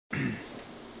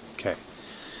Okay,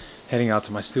 heading out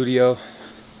to my studio,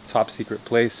 top secret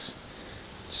place.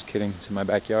 Just kidding, it's in my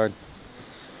backyard.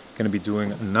 Gonna be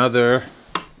doing another,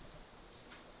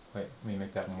 wait, let me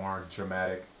make that more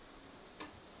dramatic.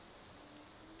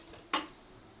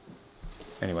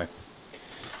 Anyway,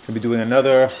 gonna be doing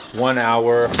another 1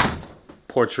 hour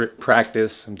portrait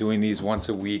practice. I'm doing these once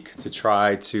a week to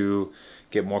try to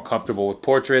get more comfortable with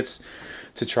portraits,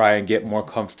 to try and get more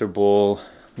comfortable.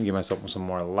 Let me give myself some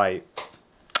more light.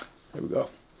 There we go.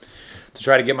 To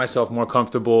try to get myself more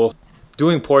comfortable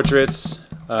doing portraits,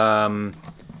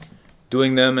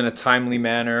 doing them in a timely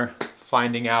manner,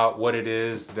 finding out what it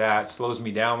is that slows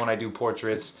me down when I do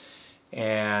portraits,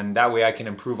 and that way I can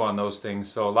improve on those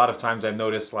things. So a lot of times I've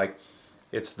noticed, like,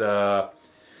 it's the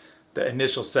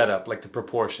initial setup, like the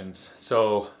proportions.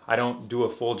 So I don't do a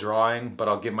full drawing, but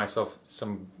I'll give myself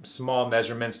some small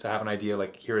measurements to have an idea,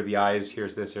 like here are the eyes,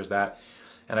 here's this, here's that.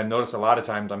 And I've noticed a lot of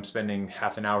times I'm spending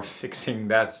half an hour fixing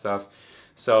that stuff.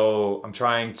 So I'm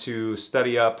trying to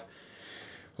study up,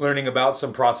 learning about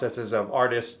some processes of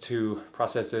artists to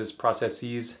processes. Is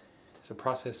it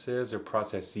processes or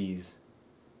processes?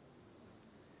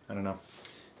 I don't know.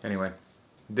 Anyway,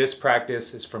 this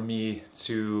practice is for me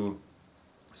to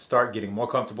start getting more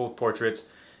comfortable with portraits,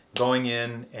 going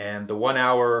in, and the 1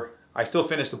 hour, I still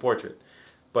finish the portrait,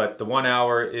 but the 1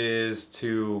 hour is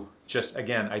to just,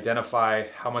 again, identify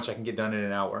how much I can get done in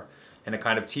an hour. And it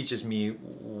kind of teaches me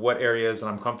what areas that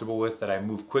I'm comfortable with that I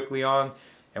move quickly on,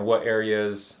 and what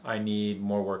areas I need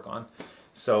more work on.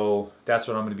 So that's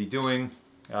what I'm going to be doing.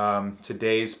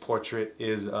 Today's portrait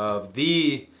is of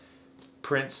the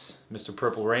Prince, Mr.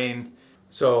 Purple Rain.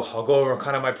 So I'll go over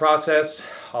kind of my process.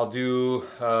 I'll do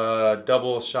a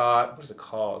double shot. What is it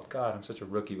called? God, I'm such a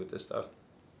rookie with this stuff.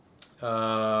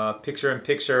 Picture in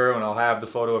picture, and I'll have the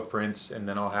photo of Prince, and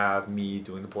then I'll have me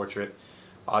doing the portrait.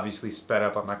 Obviously sped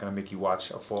up. I'm not going to make you watch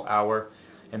a full hour.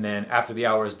 And then after the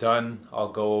hour is done,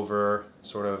 I'll go over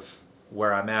sort of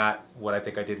where I'm at, what I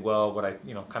think I did well, what I,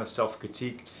 kind of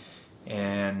self-critique,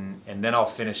 and then I'll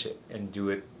finish it and do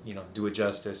it, do it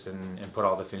justice and put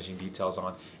all the finishing details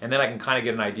on. And then I can kind of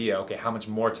get an idea, okay, how much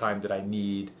more time did I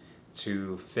need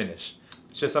to finish?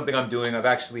 It's just something I'm doing. I've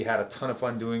actually had a ton of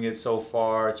fun doing it so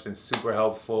far. It's been super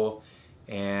helpful,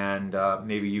 and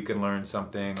maybe you can learn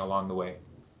something along the way.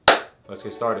 Let's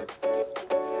get started.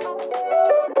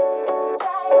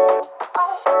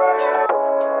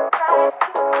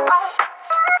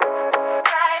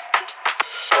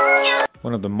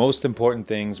 One of the most important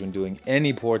things when doing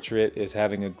any portrait is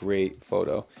having a great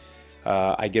photo.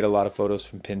 I get a lot of photos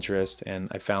from Pinterest, and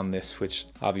I found this, which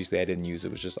obviously I didn't use.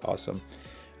 It was just awesome.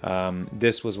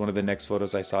 This was one of the next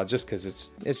photos I saw, just because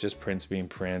it's just Prince being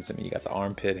Prince. I mean, you got the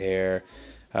armpit hair.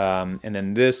 And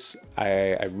then this,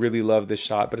 I really love this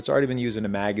shot, but it's already been used in a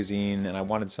magazine, and I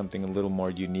wanted something a little more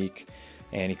unique,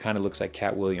 and he kind of looks like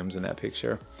Cat Williams in that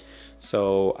picture.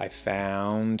 So I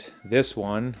found this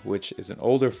one, which is an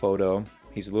older photo.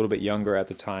 He's a little bit younger at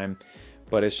the time,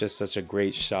 but it's just such a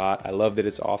great shot. I love that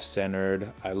it's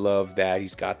off-centered. I love that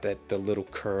he's got the little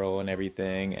curl and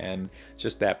everything, and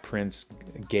just that Prince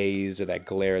gaze or that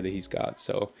glare that he's got.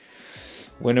 So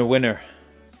winner, winner.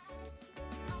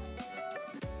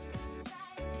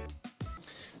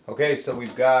 Okay, so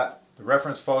we've got the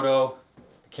reference photo,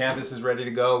 the canvas is ready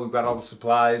to go, we've got all the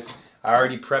supplies. I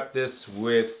already prepped this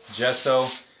with gesso.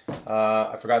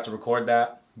 I forgot to record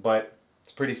that, but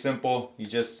it's pretty simple. You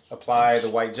just apply the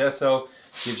white gesso,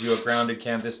 gives you a grounded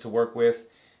canvas to work with,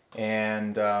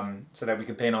 and so that we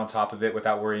can paint on top of it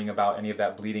without worrying about any of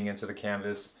that bleeding into the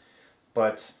canvas.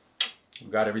 But we've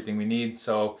got everything we need.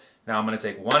 So now I'm gonna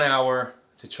take 1 hour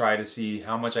to try to see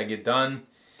how much I get done.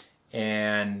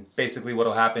 And basically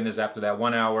what'll happen is after that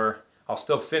 1 hour, I'll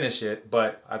still finish it,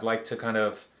 but I'd like to kind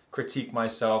of critique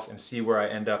myself and see where I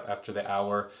end up after the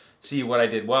hour, see what I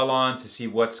did well on, to see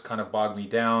what's kind of bogged me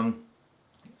down.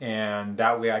 And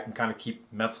that way I can kind of keep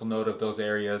mental note of those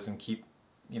areas and keep,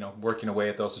 working away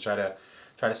at those to try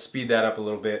to speed that up a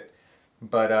little bit.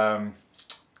 But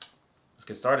let's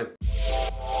get started.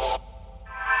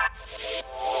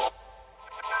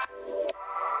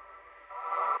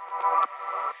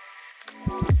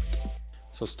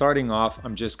 So starting off,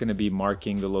 I'm just going to be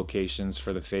marking the locations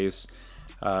for the face.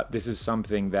 This is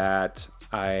something that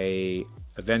I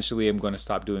eventually am going to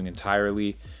stop doing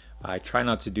entirely. I try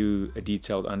not to do a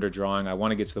detailed underdrawing. I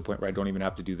want to get to the point where I don't even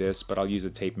have to do this, but I'll use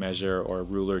a tape measure or a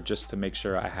ruler just to make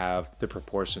sure I have the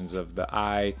proportions of the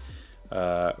eye,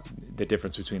 the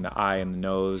difference between the eye and the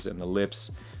nose and the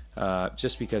lips,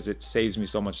 just because it saves me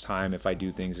so much time if I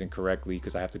do things incorrectly,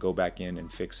 because I have to go back in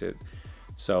and fix it.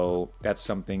 So that's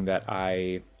something that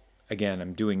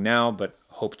I'm doing now, but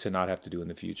hope to not have to do in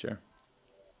the future.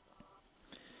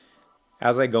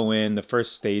 as I go in, the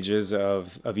first stages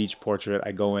of each portrait,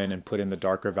 I go in and put in the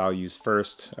darker values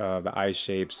first, the eye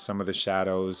shapes, some of the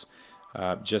shadows,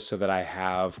 just so that I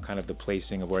have kind of the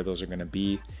placing of where those are going to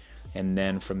be. And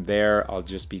then from there, I'll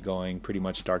just be going pretty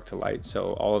much dark to light.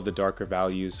 So all of the darker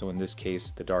values, so in this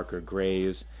case, the darker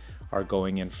grays are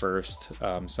going in first.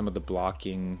 Some of the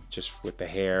blocking just with the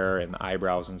hair and the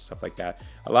eyebrows and stuff like that.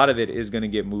 A lot of it is going to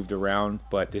get moved around,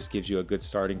 but this gives you a good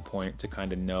starting point to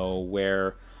kind of know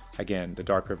where, again, the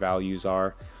darker values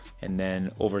are. And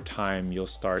then over time, you'll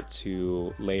start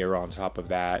to layer on top of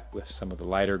that with some of the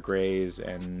lighter grays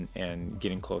and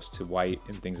getting close to white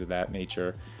and things of that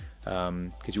nature.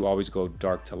 Because you always go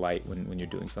dark to light when you're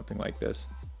doing something like this.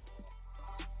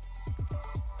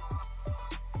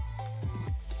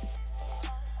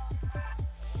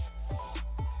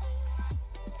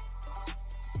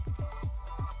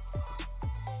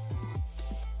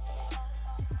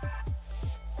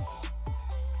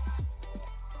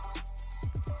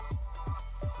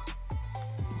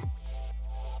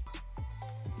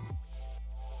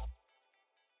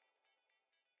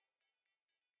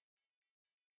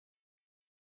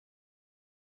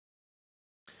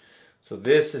 So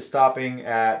this is stopping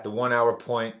at the 1 hour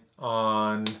point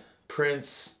on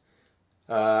Prince.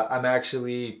 I'm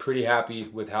actually pretty happy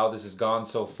with how this has gone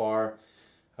so far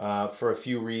for a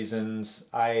few reasons.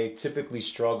 I typically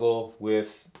struggle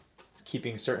with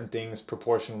keeping certain things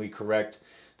proportionally correct.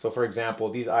 So for example,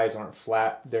 these eyes aren't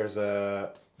flat. There's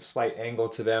a slight angle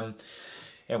to them.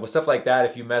 And with stuff like that,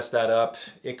 if you mess that up,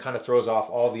 it kind of throws off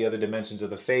all the other dimensions of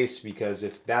the face, because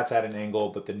if that's at an angle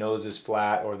but the nose is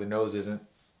flat or the nose isn't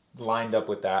lined up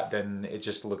with that, then it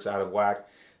just looks out of whack.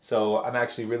 So I'm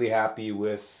actually really happy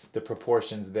with the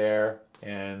proportions there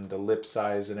and the lip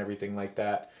size and everything like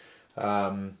that.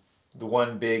 The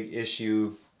one big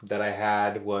issue that I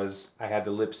had was I had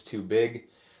the lips too big.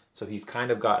 So he's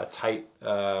kind of got a tight,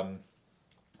 not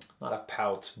a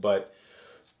pout, but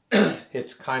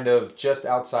it's kind of just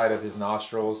outside of his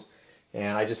nostrils,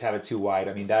 and I just have it too wide.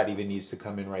 I mean, that even needs to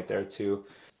come in right there too.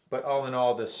 But all in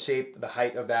all, the shape, the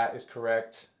height of that is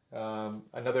correct.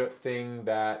 Another thing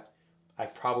that I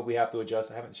probably have to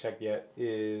adjust, I haven't checked yet,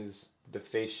 is the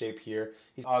face shape here.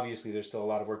 Obviously there's still a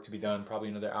lot of work to be done, probably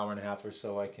another hour and a half or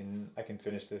so I can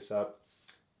finish this up.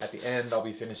 At the end, I'll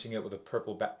be finishing it with a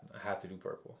purple I have to do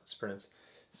purple, it's Prince.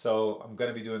 So I'm going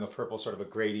to be doing a purple, sort of a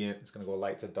gradient. It's going to go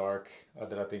light to dark,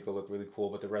 that I think will look really cool,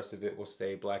 but the rest of it will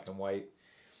stay black and white.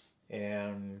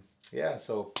 And yeah,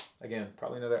 so again,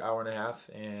 probably another hour and a half,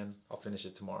 and I'll finish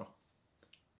it tomorrow.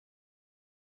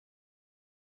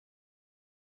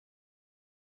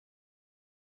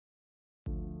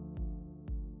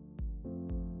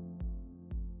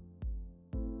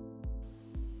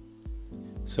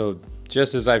 So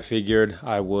just as I figured,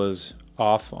 I was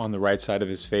off on the right side of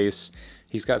his face.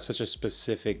 He's got such a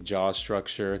specific jaw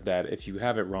structure that if you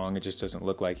have it wrong, it just doesn't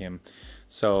look like him.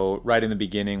 So right in the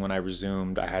beginning when I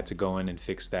resumed, I had to go in and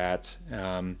fix that.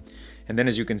 And then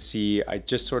as you can see, I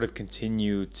just sort of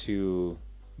continue to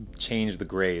change the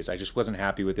grays. I just wasn't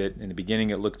happy with it. In the beginning,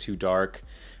 it looked too dark.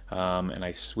 And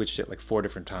I switched it like 4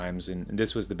 different times, and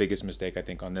this was the biggest mistake I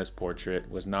think on this portrait,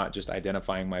 was not just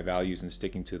identifying my values and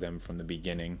sticking to them from the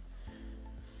beginning.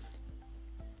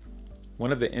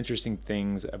 One of the interesting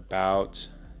things about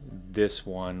this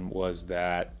one was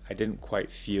that I didn't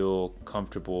quite feel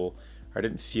comfortable, or I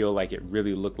didn't feel like it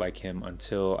really looked like him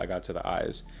until I got to the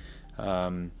eyes.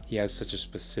 He has such a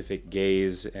specific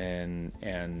gaze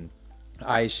and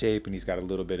eye shape, and he's got a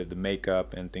little bit of the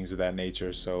makeup and things of that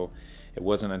nature, so it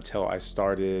wasn't until I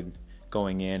started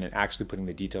going in and actually putting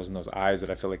the details in those eyes that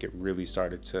I feel like it really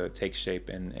started to take shape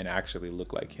and actually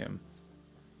look like him.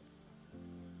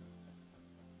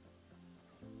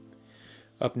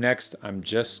 Up next, I'm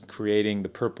just creating the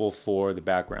purple for the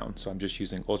background. So I'm just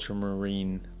using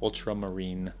ultramarine,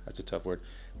 that's a tough word,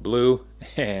 blue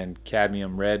and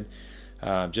cadmium red,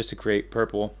 just to create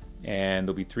purple. And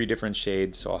there'll be 3 different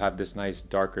shades. So I'll have this nice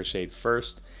darker shade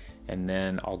first, and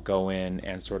then I'll go in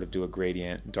and sort of do a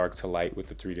gradient, dark to light, with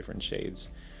the 3 different shades.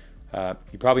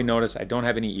 You probably notice I don't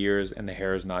have any ears and the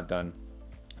hair is not done.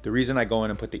 The reason I go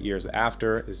in and put the ears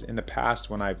after is in the past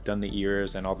when I've done the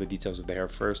ears and all the details of the hair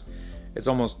first, it's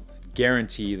almost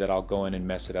guaranteed that I'll go in and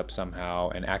mess it up somehow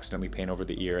and accidentally paint over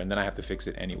the ear, and then I have to fix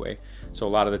it anyway. So a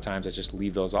lot of the times I just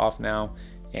leave those off now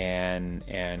and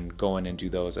go in and do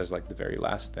those as like the very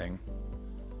last thing.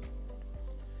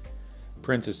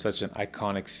 Prince is such an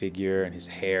iconic figure, and his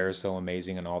hair is so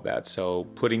amazing and all that. So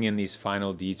putting in these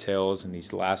final details and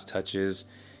these last touches,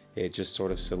 it just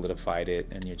sort of solidified it,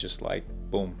 and you're just like,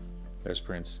 boom, there's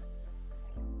Prince.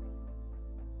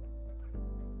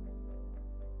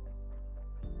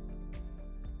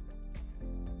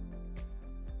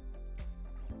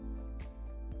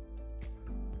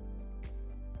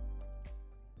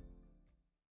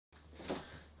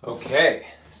 Okay,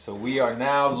 so we are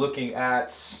now looking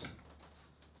at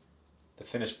the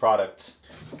finished product.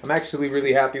 I'm actually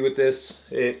really happy with this.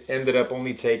 It ended up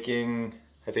only taking,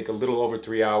 I think, a little over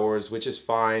 3 hours, which is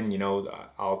fine. You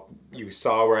know, you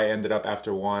saw where I ended up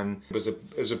after one. It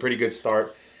was a pretty good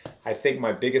start. I think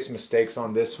my biggest mistakes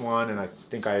on this one, and I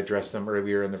think I addressed them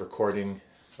earlier in the recording,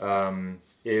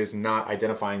 is not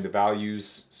identifying the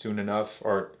values soon enough,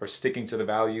 or sticking to the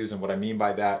values. And what I mean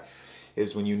by that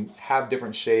is when you have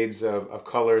different shades of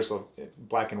colors, of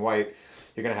black and white,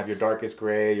 you're gonna have your darkest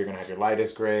gray, you're gonna have your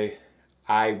lightest gray.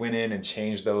 I went in and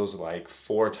changed those like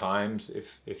 4 times.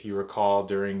 If you recall,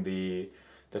 during the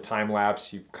time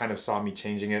lapse, you kind of saw me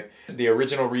changing it. The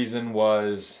original reason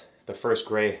was the first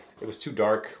gray. It was too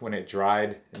dark when it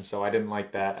dried, and so I didn't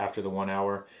like that after the 1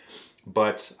 hour.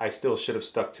 But I still should have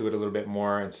stuck to it a little bit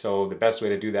more, and so the best way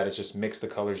to do that is just mix the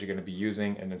colors you're gonna be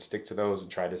using and then stick to those and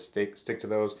try to stick to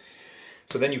those.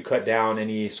 So then you cut down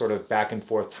any sort of back and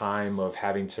forth time of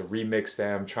having to remix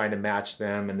them, trying to match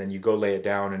them, and then you go lay it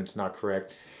down and it's not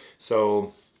correct.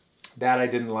 So that I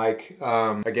didn't like.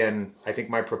 Again, I think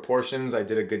my proportions I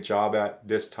did a good job at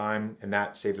this time, and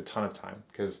that saved a ton of time.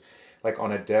 Because like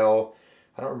on Adele,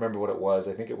 I don't remember what it was.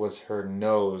 I think it was her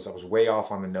nose. I was way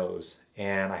off on the nose,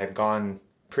 and I had gone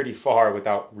pretty far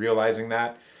without realizing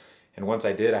that. And once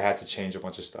I did, I had to change a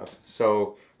bunch of stuff.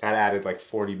 So that added like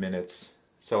 40 minutes.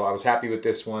 So I was happy with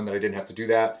this one that I didn't have to do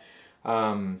that.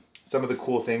 Some of the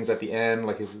cool things at the end,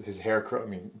 like his hair curl. I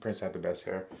mean, Prince had the best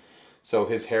hair. So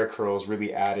his hair curls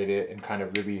really added it and kind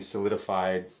of really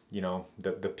solidified, you know,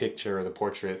 the picture or the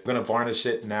portrait. I'm gonna varnish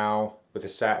it now with a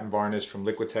satin varnish from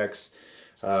Liquitex.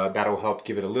 That'll help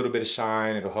give it a little bit of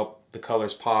shine. It'll help the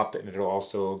colors pop, and it'll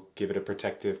also give it a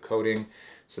protective coating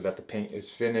so that the paint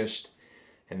is finished.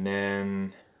 And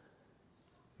then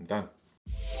I'm done.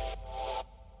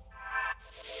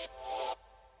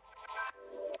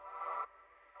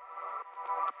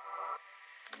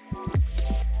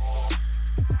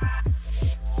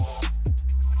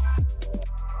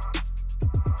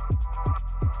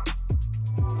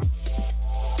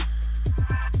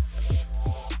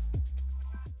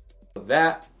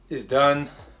 That is done.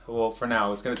 Well, for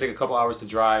now, it's gonna take a couple hours to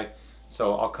dry,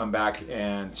 so I'll come back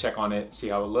and check on it, see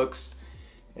how it looks,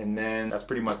 and then that's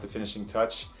pretty much the finishing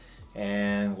touch,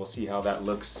 and we'll see how that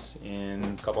looks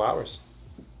in a couple hours.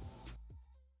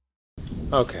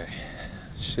 Okay,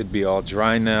 should be all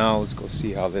dry now. Let's go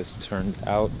see how this turned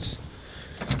out.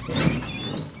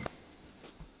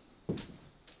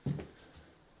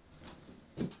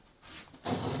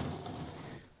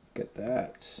 Look at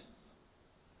that.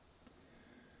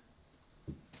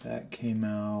 That came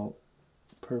out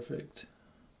perfect.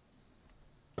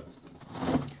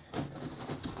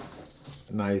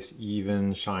 Nice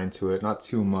even shine to it, not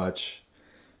too much.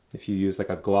 If you use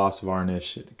like a gloss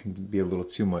varnish, it can be a little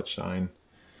too much shine.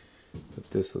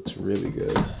 But this looks really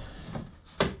good.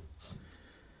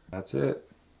 That's it.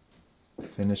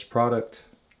 Finished product.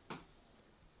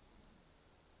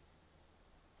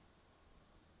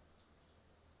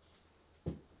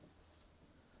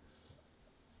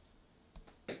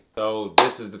 So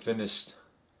this is the finished.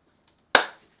 Do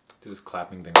this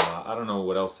clapping thing a lot. I don't know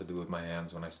what else to do with my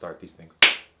hands when I start these things.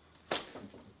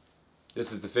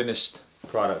 This is the finished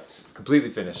product, completely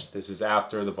finished. This is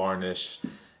after the varnish.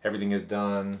 Everything is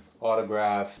done,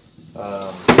 autograph.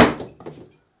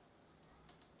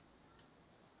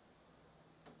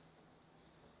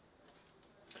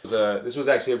 This was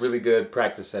actually a really good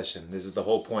practice session. This is the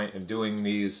whole point of doing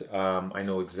these. I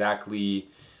know exactly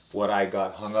what I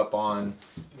got hung up on.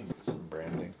 Some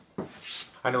branding.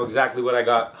 I know exactly what I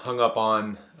got hung up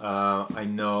on. I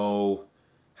know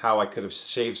how I could have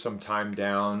shaved some time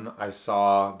down. I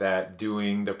saw that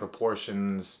doing the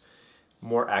proportions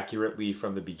more accurately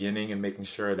from the beginning and making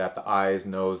sure that the eyes,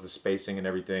 nose, the spacing and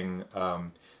everything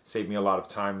saved me a lot of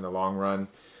time in the long run.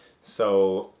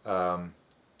 So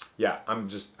yeah, I'm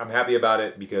happy about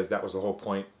it, because that was the whole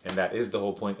point, and that is the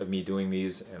whole point of me doing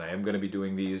these, and I am going to be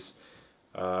doing these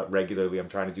regularly. I'm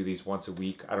trying to do these once a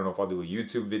week. I don't know if I'll do a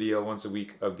YouTube video once a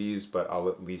week of these, but I'll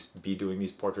at least be doing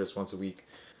these portraits once a week.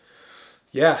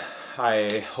 Yeah,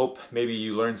 I hope maybe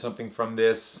you learned something from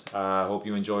this. I hope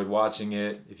you enjoyed watching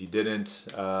it. If you didn't,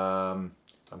 I'm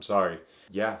sorry.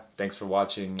 Yeah, thanks for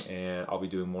watching, and I'll be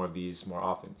doing more of these more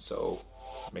often, so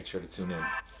make sure to tune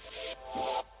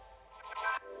in.